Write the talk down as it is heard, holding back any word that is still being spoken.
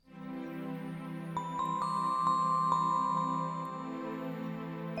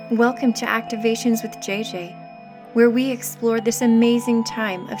Welcome to Activations with JJ, where we explore this amazing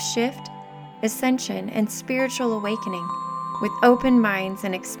time of shift, ascension, and spiritual awakening with open minds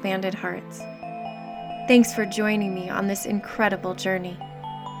and expanded hearts. Thanks for joining me on this incredible journey.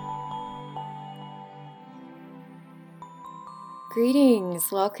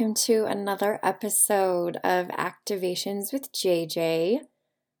 Greetings! Welcome to another episode of Activations with JJ.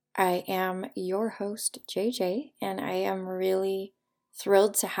 I am your host, JJ, and I am really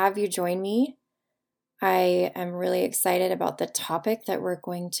thrilled to have you join me. I am really excited about the topic that we're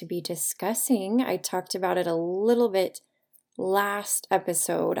going to be discussing. I talked about it a little bit last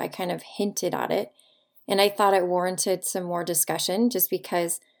episode. I kind of hinted at it, and I thought it warranted some more discussion just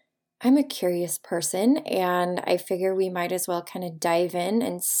because I'm a curious person, and I figure we might as well kind of dive in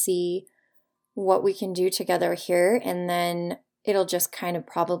and see what we can do together here, and then it'll just kind of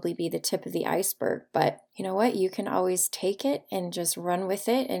probably be the tip of the iceberg. But you know what? You can always take it and just run with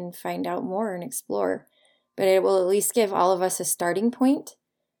it and find out more and explore. But it will at least give all of us a starting point,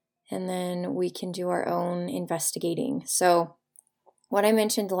 and then we can do our own investigating. So what I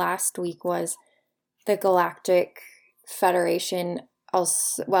mentioned last week was the Galactic Federation,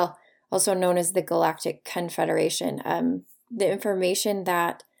 also known as the Galactic Confederation. The information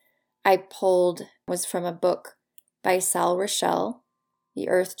that I pulled was from a book by Sal Rochelle, the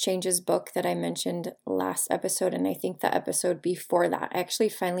Earth Changes book that I mentioned last episode, and I think the episode before that. I actually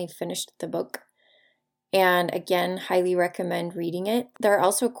finally finished the book, and again, highly recommend reading it. There are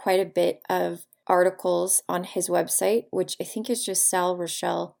also quite a bit of articles on his website, which I think is just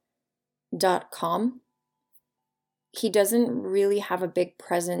salrochelle.com. He doesn't really have a big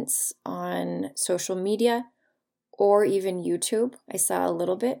presence on social media or even YouTube. I saw a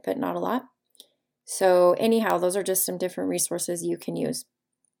little bit, but not a lot. So anyhow, those are just some different resources you can use.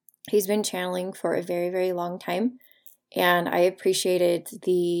 He's been channeling for a very, very long time, and I appreciated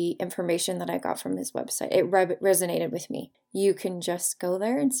the information that I got from his website. It resonated with me. You can just go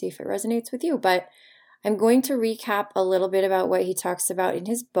there and see if it resonates with you. But I'm going to recap a little bit about what he talks about in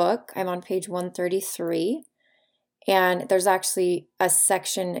his book. I'm on page 133, and there's actually a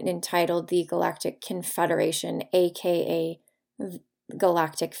section entitled The Galactic Confederation, aka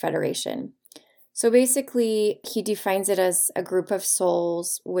Galactic Federation. So basically, he defines it as a group of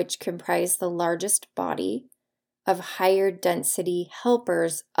souls which comprise the largest body of higher density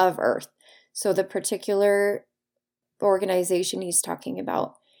helpers of Earth. So the particular organization he's talking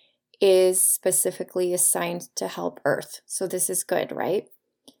about is specifically assigned to help Earth. So this is good, right?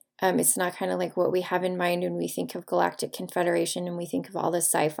 It's not kind of like what we have in mind when we think of Galactic Confederation and we think of all the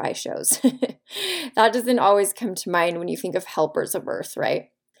sci-fi shows. That doesn't always come to mind when you think of helpers of Earth, right?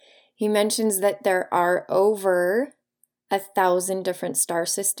 He mentions that there are over 1,000 different star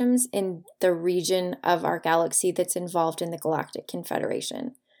systems in the region of our galaxy that's involved in the Galactic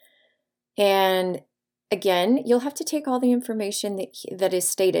Confederation. And again, you'll have to take all the information that is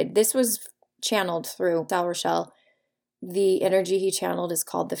stated. This was channeled through Sal Rochelle. The energy he channeled is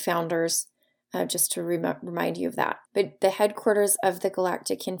called the Founders, just to remind you of that. But the headquarters of the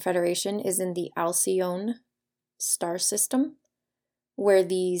Galactic Confederation is in the Alcyone star system, where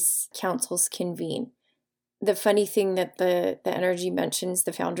these councils convene. The funny thing that the energy mentions,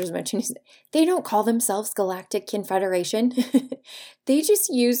 the Founders mention, is they don't call themselves Galactic Confederation. They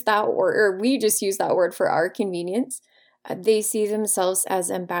just use that word, or we just use that word for our convenience. They see themselves as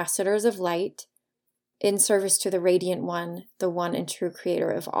ambassadors of light in service to the Radiant One, the one and true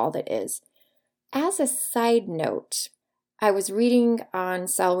creator of all that is. As a side note, I was reading on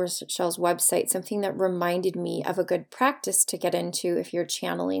Sal Rochelle's website something that reminded me of a good practice to get into if you're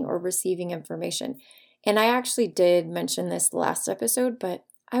channeling or receiving information. And I actually did mention this last episode, but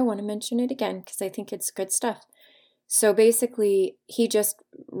I want to mention it again because I think it's good stuff. So basically, he just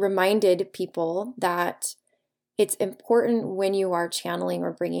reminded people that it's important when you are channeling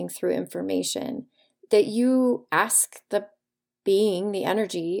or bringing through information that you ask the being, the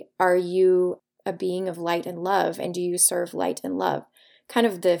energy, are you a being of light and love, and do you serve light and love? Kind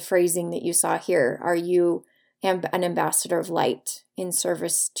of the phrasing that you saw here. Are you an ambassador of light in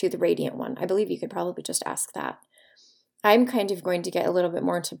service to the Radiant One? I believe you could probably just ask that. I'm kind of going to get a little bit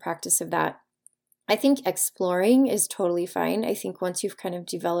more into practice of that. I think exploring is totally fine. I think once you've kind of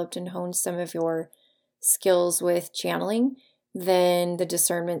developed and honed some of your skills with channeling, then the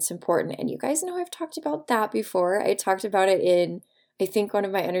discernment's important. And you guys know I've talked about that before. I talked about it in, I think, one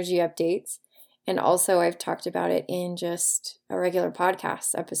of my energy updates. And also I've talked about it in just a regular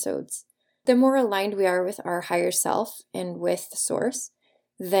podcast episodes. The more aligned we are with our higher self and with the source,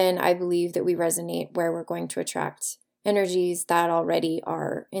 then I believe that we resonate where we're going to attract energies that already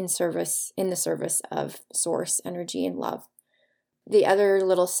are in the service of source energy and love. The other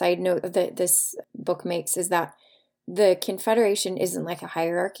little side note that this book makes is that the Confederation isn't like a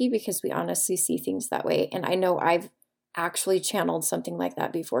hierarchy, because we honestly see things that way. And I know I've actually channeled something like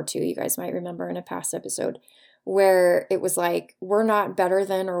that before too. You guys might remember in a past episode where it was like, we're not better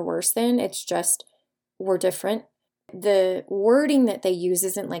than or worse than, it's just we're different. The wording that they use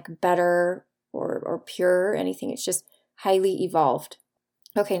isn't like better or pure or anything. It's just highly evolved.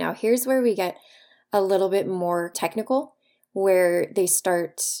 Okay, now here's where we get a little bit more technical, where they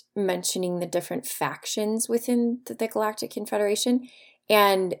start mentioning the different factions within the Galactic Confederation.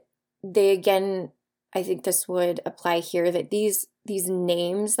 And they, again, I think this would apply here, that these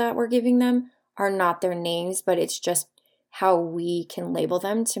names that we're giving them are not their names, but it's just how we can label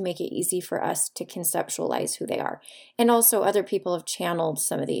them to make it easy for us to conceptualize who they are. And also other people have channeled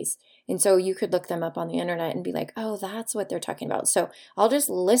some of these. And so you could look them up on the internet and be like, oh, that's what they're talking about. So I'll just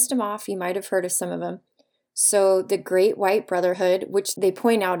list them off. You might have heard of some of them. So the Great White Brotherhood, which they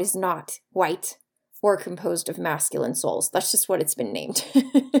point out is not white or composed of masculine souls. That's just what it's been named.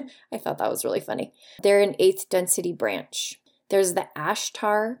 I thought that was really funny. They're an 8th density branch. There's the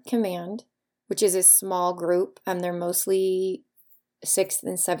Ashtar Command, which is a small group. They're mostly 6th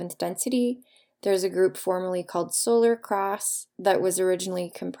and 7th density. There's a group formerly called Solar Cross that was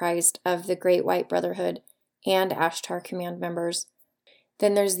originally comprised of the Great White Brotherhood and Ashtar Command members.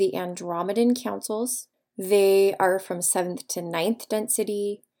 Then there's the Andromedan Councils. They are from 7th to 9th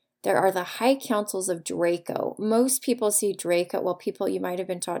density. There are the High Councils of Draco. Most people see Draco, well, you might have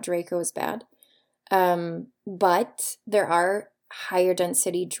been taught Draco is bad. But there are higher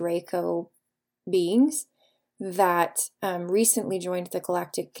density Draco beings that recently joined the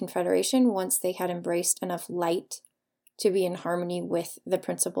Galactic Confederation once they had embraced enough light to be in harmony with the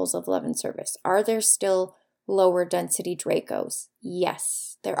principles of love and service. Are there still lower density Dracos?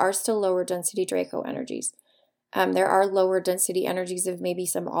 Yes, there are still lower density Draco energies. There are lower density energies of maybe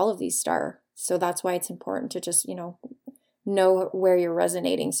all of these stars. So that's why it's important to just, know where you're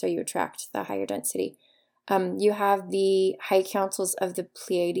resonating so you attract the higher density. You have the High Councils of the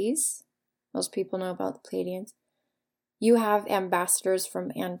Pleiades. Most people know about the Pleiadians. You have ambassadors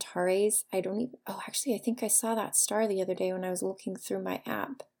from Antares. I think I saw that star the other day when I was looking through my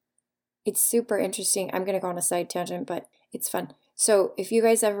app. It's super interesting. I'm going to go on a side tangent, but it's fun. So if you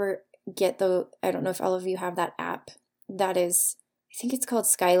guys ever get I don't know if all of you have that app. That is, I think it's called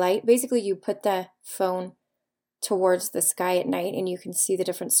Skylight. Basically, you put the phone towards the sky at night and you can see the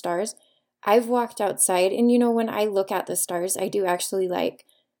different stars. I've walked outside and, when I look at the stars, I do actually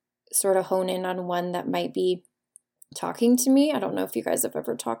sort of hone in on one that might be talking to me. I don't know if you guys have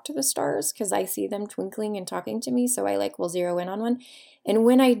ever talked to the stars, because I see them twinkling and talking to me. So I will zero in on one. And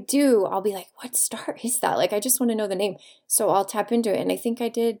when I do, I'll be like, what star is that? I just want to know the name. So I'll tap into it. And I think I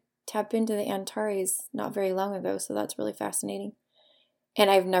did tap into the Antares not very long ago. So that's really fascinating. And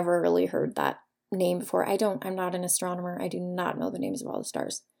I've never really heard that name before. I'm not an astronomer. I do not know the names of all the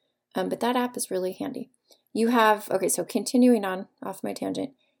stars. But that app is really handy. You have, so continuing on off my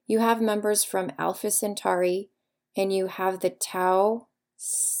tangent, you have members from Alpha Centauri, and you have the Tau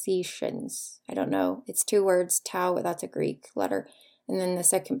Cetians. I don't know. It's 2 words. Tau, that's a Greek letter. And then the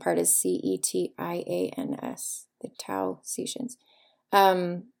second part is Cetians, the Tau Cetians.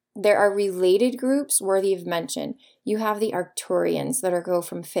 There are related groups worthy of mention. You have the Arcturians that go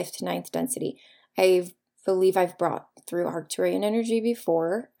from 5th to 9th density. I believe I've brought through Arcturian energy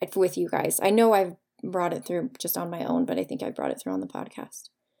before with you guys. I know I've brought it through just on my own, but I think I brought it through on the podcast.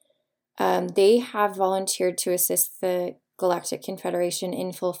 They have volunteered to assist the Galactic Confederation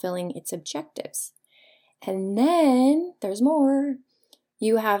in fulfilling its objectives. And then there's more.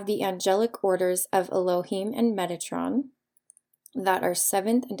 You have the angelic orders of Elohim and Metatron that are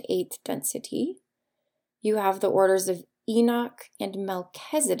 7th and 8th density. You have the orders of Enoch and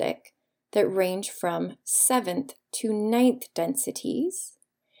Melchizedek that range from 7th to 9th densities.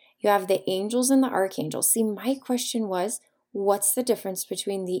 You have the angels and the archangels. See, my question was, what's the difference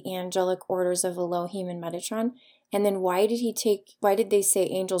between the angelic orders of Elohim and Metatron? And then why did they say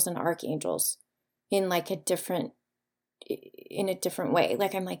angels and archangels in a different way?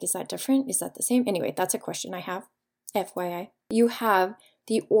 I'm like, is that different? Is that the same? Anyway, that's a question I have, FYI. You have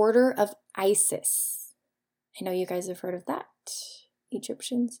the Order of Isis. I know you guys have heard of that,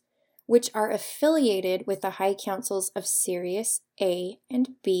 Egyptians, which are affiliated with the High Councils of Sirius A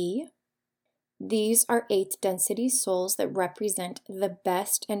and B. These are 8th density souls that represent the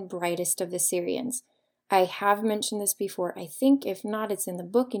best and brightest of the Sirians. I have mentioned this before. I think if not, it's in the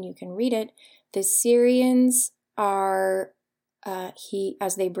book and you can read it. The Sirians are,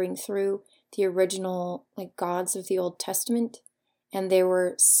 as they bring through the original gods of the Old Testament, And there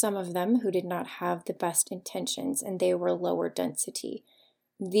were some of them who did not have the best intentions, and they were lower density.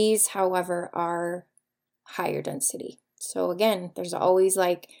 These, however, are higher density. So again, there's always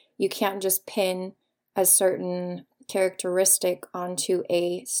you can't just pin a certain characteristic onto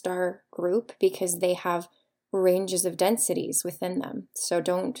a star group because they have ranges of densities within them. So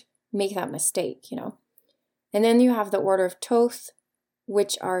don't make that mistake, And then you have the order of Thoth,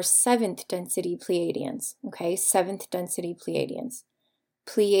 which are 7th density Pleiadians, okay? 7th density Pleiadians.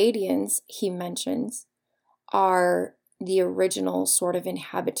 Pleiadians, he mentions, are the original sort of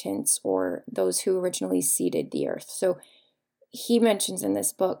inhabitants or those who originally seeded the earth. So he mentions in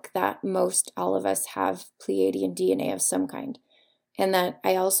this book that most all of us have Pleiadian DNA of some kind. And that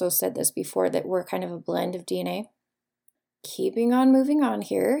I also said this before, that we're kind of a blend of DNA. Keeping on moving on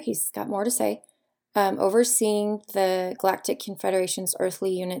here, he's got more to say. Overseeing the Galactic Confederation's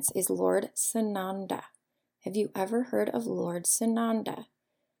earthly units is Lord Sananda. Have you ever heard of Lord Sananda?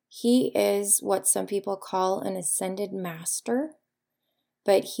 He is what some people call an ascended master,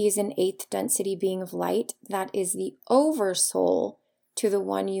 but he's an 8th density being of light that is the oversoul to the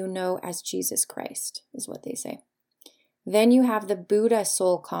one you know as Jesus Christ, is what they say. Then you have the Buddha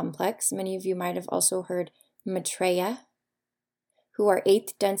soul complex. Many of you might have also heard Maitreya, who are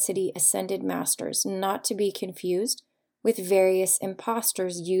 8th density ascended masters, not to be confused with various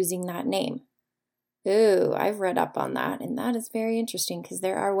imposters using that name. Ooh, I've read up on that, and that is very interesting because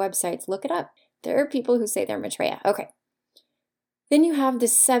there are websites. Look it up. There are people who say they're Maitreya. Okay. Then you have the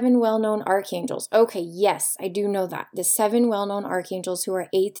 7 well-known archangels. Okay, yes, I do know that. The 7 well-known archangels who are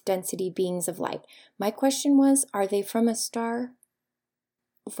 8th density beings of light. My question was, are they from a star?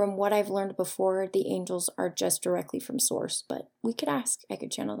 From what I've learned before, the angels are just directly from source, but we could ask. I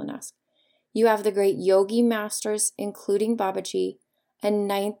could channel and ask. You have the great yogi masters, including Babaji, a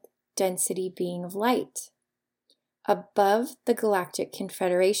 9th density being of light. Above the Galactic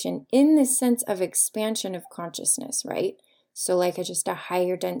Confederation, in the sense of expansion of consciousness, right? So just a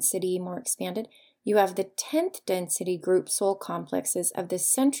higher density, more expanded. You have the 10th density group soul complexes of the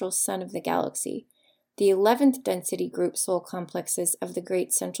central sun of the galaxy, the 11th density group soul complexes of the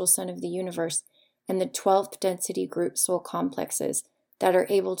great central sun of the universe, and the 12th density group soul complexes that are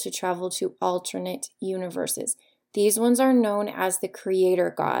able to travel to alternate universes. These ones are known as the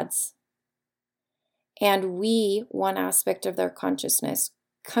creator gods. And we, one aspect of their consciousness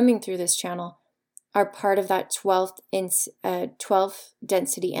coming through this channel, are part of that 12th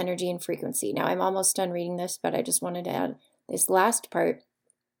density energy and frequency. Now, I'm almost done reading this, but I just wanted to add this last part.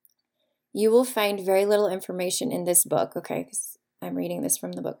 You will find very little information in this book, okay, because I'm reading this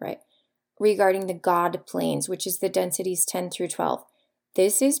from the book, right, regarding the God planes, which is the densities 10 through 12.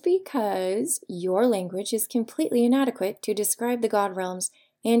 This is because your language is completely inadequate to describe the God realms,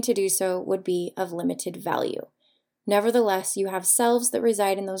 and to do so would be of limited value. Nevertheless, you have selves that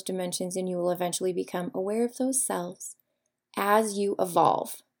reside in those dimensions, and you will eventually become aware of those selves as you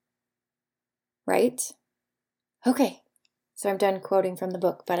evolve. Right? Okay, so I'm done quoting from the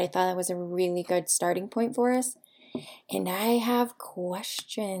book, but I thought that was a really good starting point for us. And I have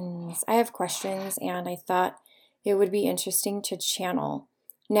questions. And I thought it would be interesting to channel.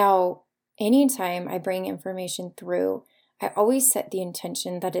 Now, anytime I bring information through, I always set the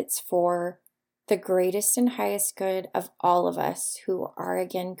intention that it's for the greatest and highest good of all of us who are,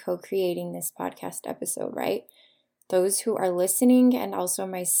 again, co-creating this podcast episode, right? Those who are listening, and also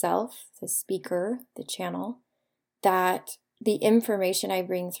myself, the speaker, the channel, that the information I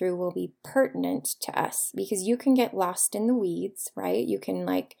bring through will be pertinent to us, because you can get lost in the weeds, right? You can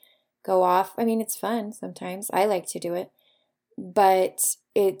go off. I mean, it's fun sometimes. I like to do it, but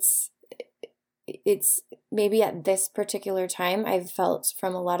it's maybe at this particular time, I've felt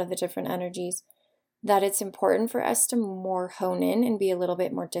from a lot of the different energies that it's important for us to more hone in and be a little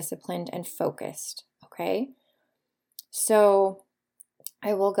bit more disciplined and focused, okay? So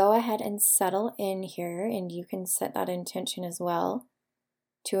I will go ahead and settle in here, and you can set that intention as well,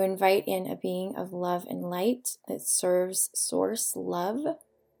 to invite in a being of love and light that serves source love,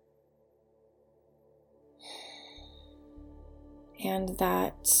 and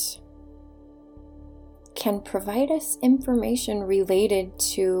that can provide us information related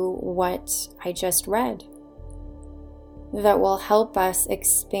to what I just read that will help us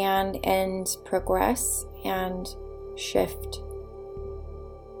expand and progress and shift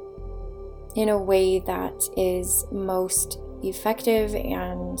in a way that is most effective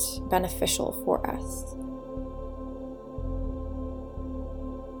and beneficial for us.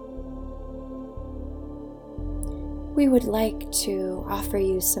 We would like to offer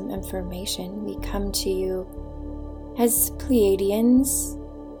you some information. We come to you as Pleiadians,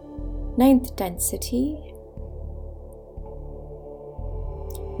 9th density,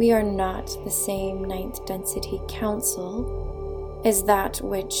 We are not the same ninth density council as that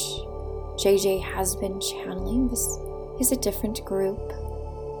which JJ has been channeling. This is a different group.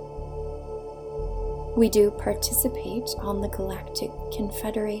 We do participate on the Galactic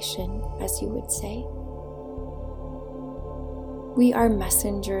Confederation, as you would say. We are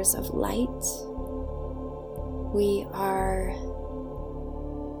messengers of light. We are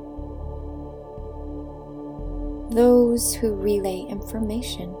those who relay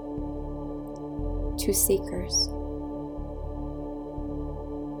information to seekers.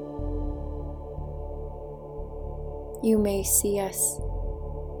 You may see us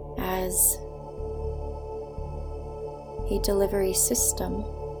as a delivery system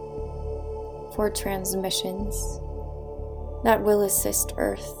for transmissions that will assist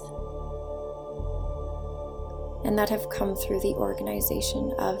Earth and that have come through the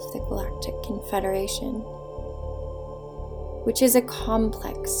organization of the Galactic Confederation, which is a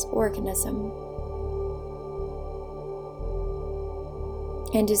complex organism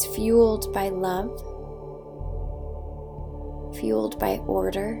and is fueled by love, fueled by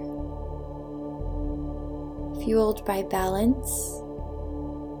order, fueled by balance.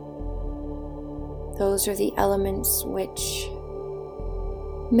 Those are the elements which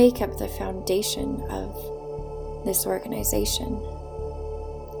make up the foundation of this organization.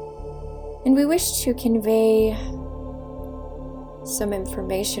 And we wish to convey some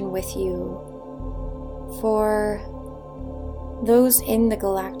information with you for those in the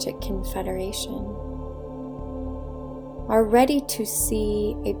Galactic Confederation are ready to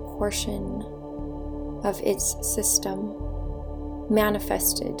see a portion of its system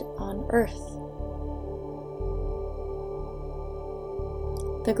manifested on Earth.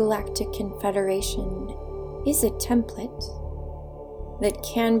 The Galactic Confederation is a template that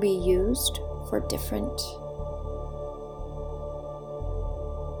can be used for different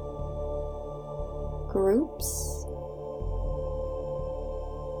groups,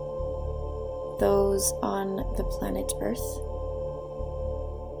 those on the planet Earth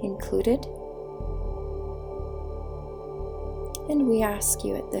included. And we ask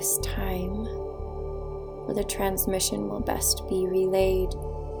you at this time, where the transmission will best be relayed,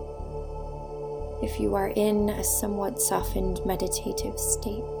 if you are in a somewhat softened meditative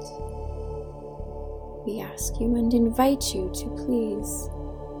state, we ask you and invite you to please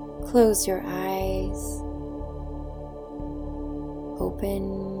close your eyes,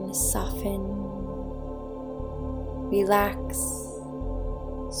 open, soften, relax,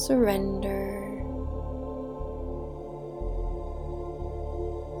 surrender.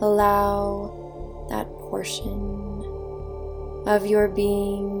 Allow that portion of your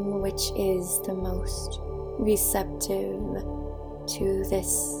being which is the most receptive to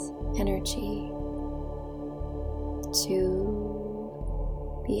this energy to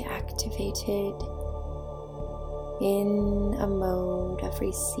be activated in a mode of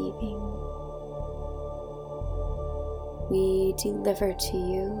receiving. We deliver to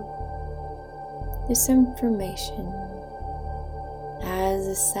you this information as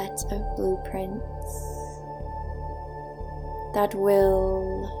a set of blueprints that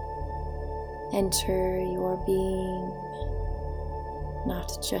will enter your being,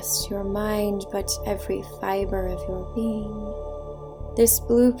 not just your mind, but every fiber of your being. This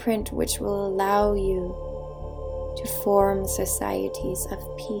blueprint which will allow you to form societies of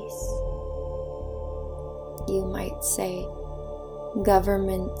peace. You might say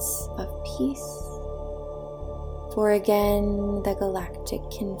governments of peace. For again, the Galactic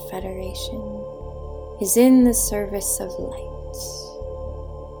Confederation is in the service of light.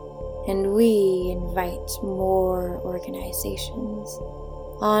 And we invite more organizations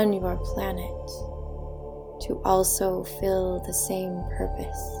on your planet to also fill the same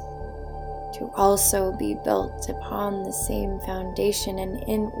purpose, to also be built upon the same foundation. And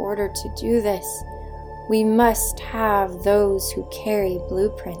in order to do this, we must have those who carry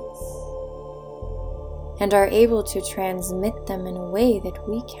blueprints and are able to transmit them in a way that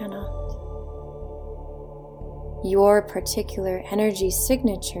we cannot. Your particular energy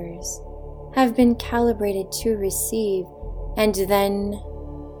signatures have been calibrated to receive and then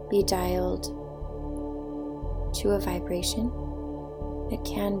be dialed to a vibration that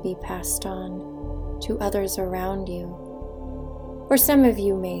can be passed on to others around you. Or some of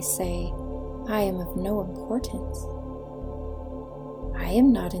you may say, I am of no importance. I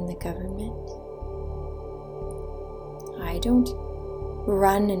am not in the government. I don't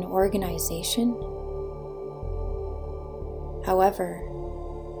run an organization. However,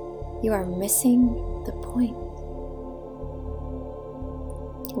 you are missing the point.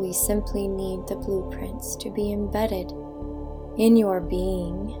 We simply need the blueprints to be embedded in your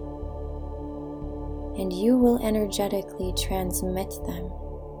being, and you will energetically transmit them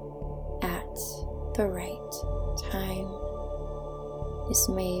at the right time. This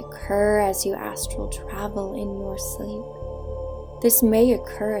may occur as you astral travel in your sleep. This may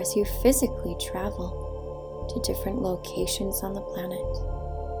occur as you physically travel to different locations on the planet.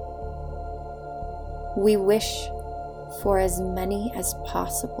 We wish for as many as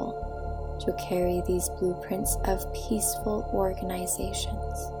possible to carry these blueprints of peaceful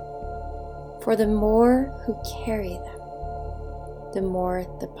organizations. For the more who carry them, the more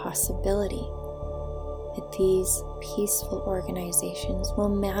the possibility that these peaceful organizations will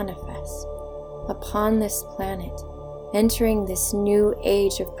manifest upon this planet, entering this new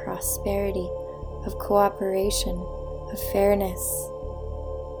age of prosperity, of cooperation, of fairness,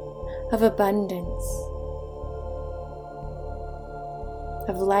 of abundance,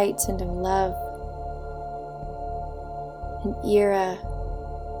 of light and of love, an era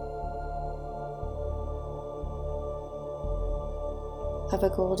of a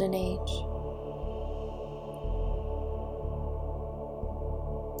golden age.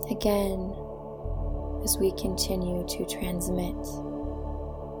 Again, as we continue to transmit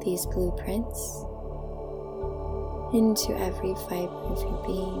these blueprints into every fiber of your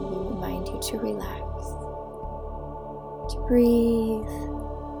being, we remind you to relax, to breathe,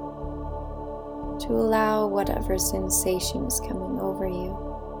 to allow whatever sensation is coming over you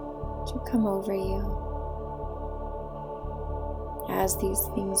to come over you. As these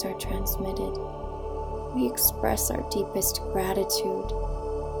things are transmitted, we express our deepest gratitude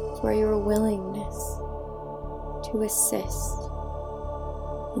for your willingness to assist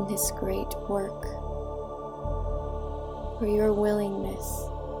in this great work, for your willingness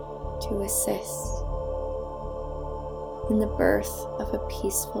to assist in the birth of a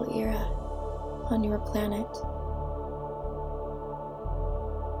peaceful era on your planet.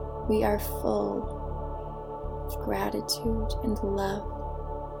 We are full of gratitude and love.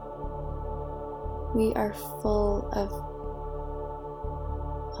 We are full of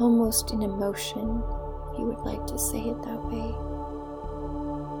almost an emotion, if you would like to say it that way.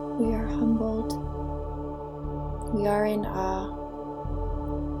 We are humbled. We are in awe.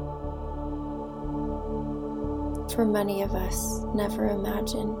 For many of us, never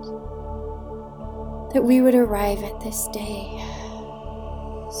imagined that we would arrive at this day.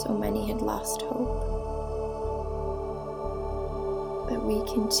 So many had lost hope. But we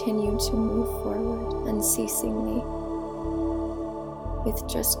continue to move forward unceasingly with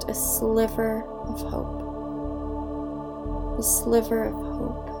just a sliver of hope. A sliver of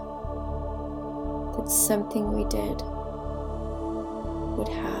hope that something we did would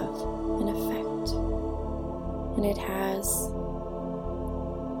have an effect. And it has.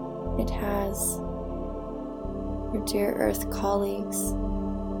 It has. Our dear Earth colleagues,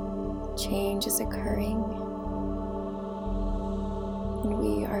 change is occurring. And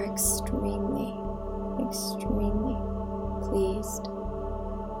we are extremely, extremely pleased.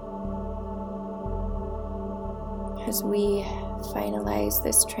 As we finalize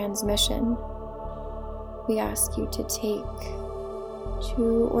this transmission, we ask you to take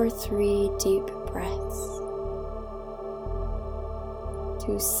 2 or 3 deep breaths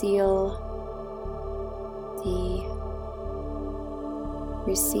to seal the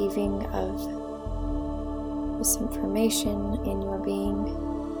receiving of this information in your being.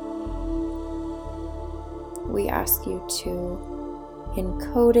 We ask you to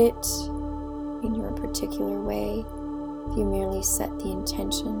encode it in your particular way. If you merely set the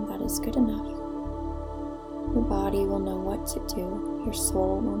intention, that is good enough. Your body will know what to do. Your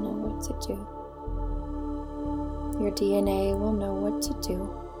soul will know what to do. Your DNA will know what to do.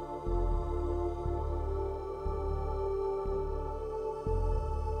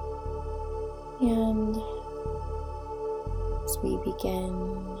 And as we begin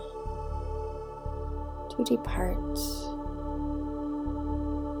to depart,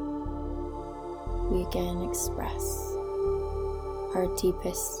 we again express our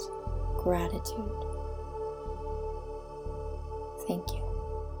deepest gratitude. Thank you.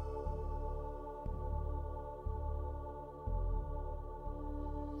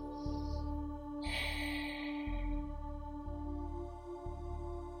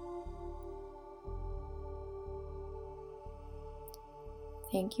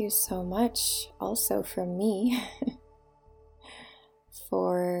 Thank you so much also from me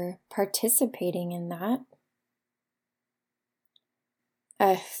for participating in that.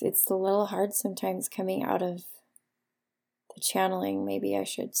 It's a little hard sometimes coming out of the channeling. Maybe I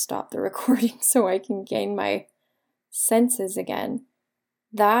should stop the recording so I can gain my senses again.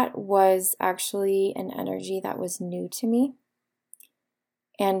 That was actually an energy that was new to me.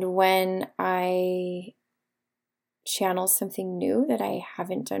 And when I channel something new that I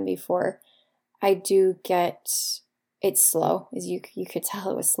haven't done before, I do get, it's slow, as you could tell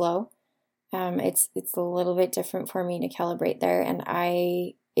it was slow. It's a little bit different for me to calibrate there, and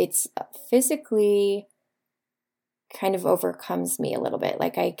it's physically kind of overcomes me a little bit.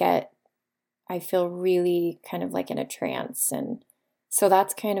 Like I feel really kind of like in a trance, and so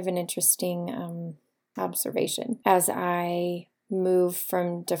that's kind of an interesting observation as I move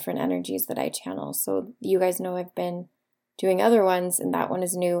from different energies that I channel. So you guys know I've been doing other ones, and that one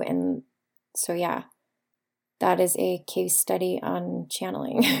is new, and so yeah, that is a case study on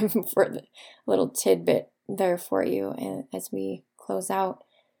channeling for the little tidbit there for you. And as we close out,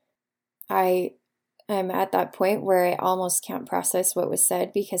 I am at that point where I almost can't process what was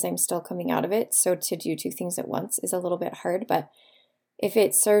said because I'm still coming out of it. So to do two things at once is a little bit hard, but if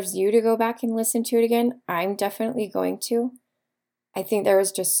it serves you to go back and listen to it again, I'm definitely going to. I think there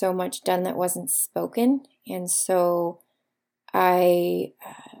was just so much done that wasn't spoken. And so I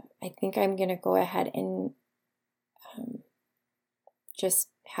think I'm going to go ahead and just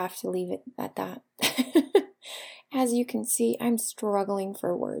have to leave it at that. As you can see, I'm struggling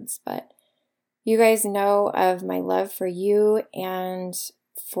for words, but you guys know of my love for you and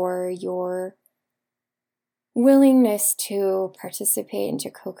for your willingness to participate and to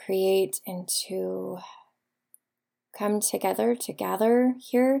co-create and to come together to gather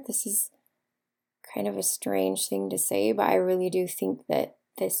here. This is kind of a strange thing to say, but I really do think that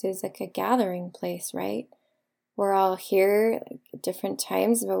this is like a gathering place, right? We're all here at different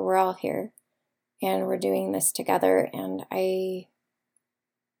times, but we're all here and we're doing this together, and I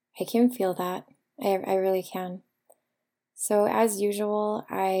can feel that. I really can. So as usual,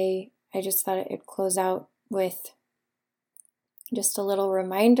 I just thought it'd close out with just a little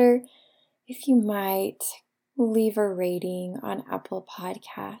reminder, if you might leave a rating on Apple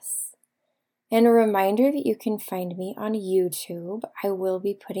Podcasts, and a reminder that you can find me on YouTube. I will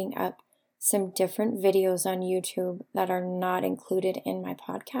be putting up some different videos on YouTube that are not included in my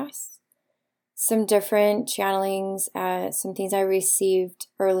podcasts. Some different channelings, some things I received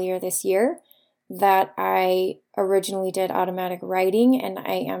earlier this year that I originally did automatic writing, and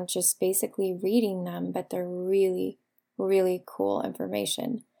I am just basically reading them, but they're really, really cool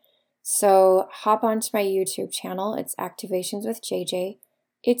information. So hop onto my YouTube channel. It's Activations with JJ.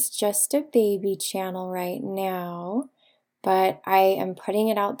 It's just a baby channel right now, but I am putting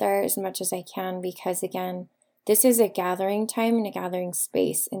it out there as much as I can because, again, this is a gathering time and a gathering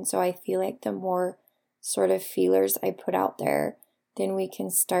space. And so I feel like the more sort of feelers I put out there, then we can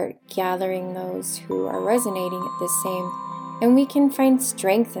start gathering those who are resonating at the same. And we can find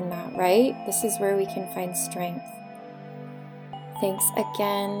strength in that, right? This is where we can find strength. Thanks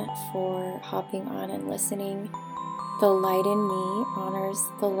again for hopping on and listening. The light in me honors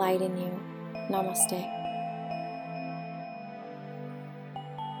the light in you. Namaste.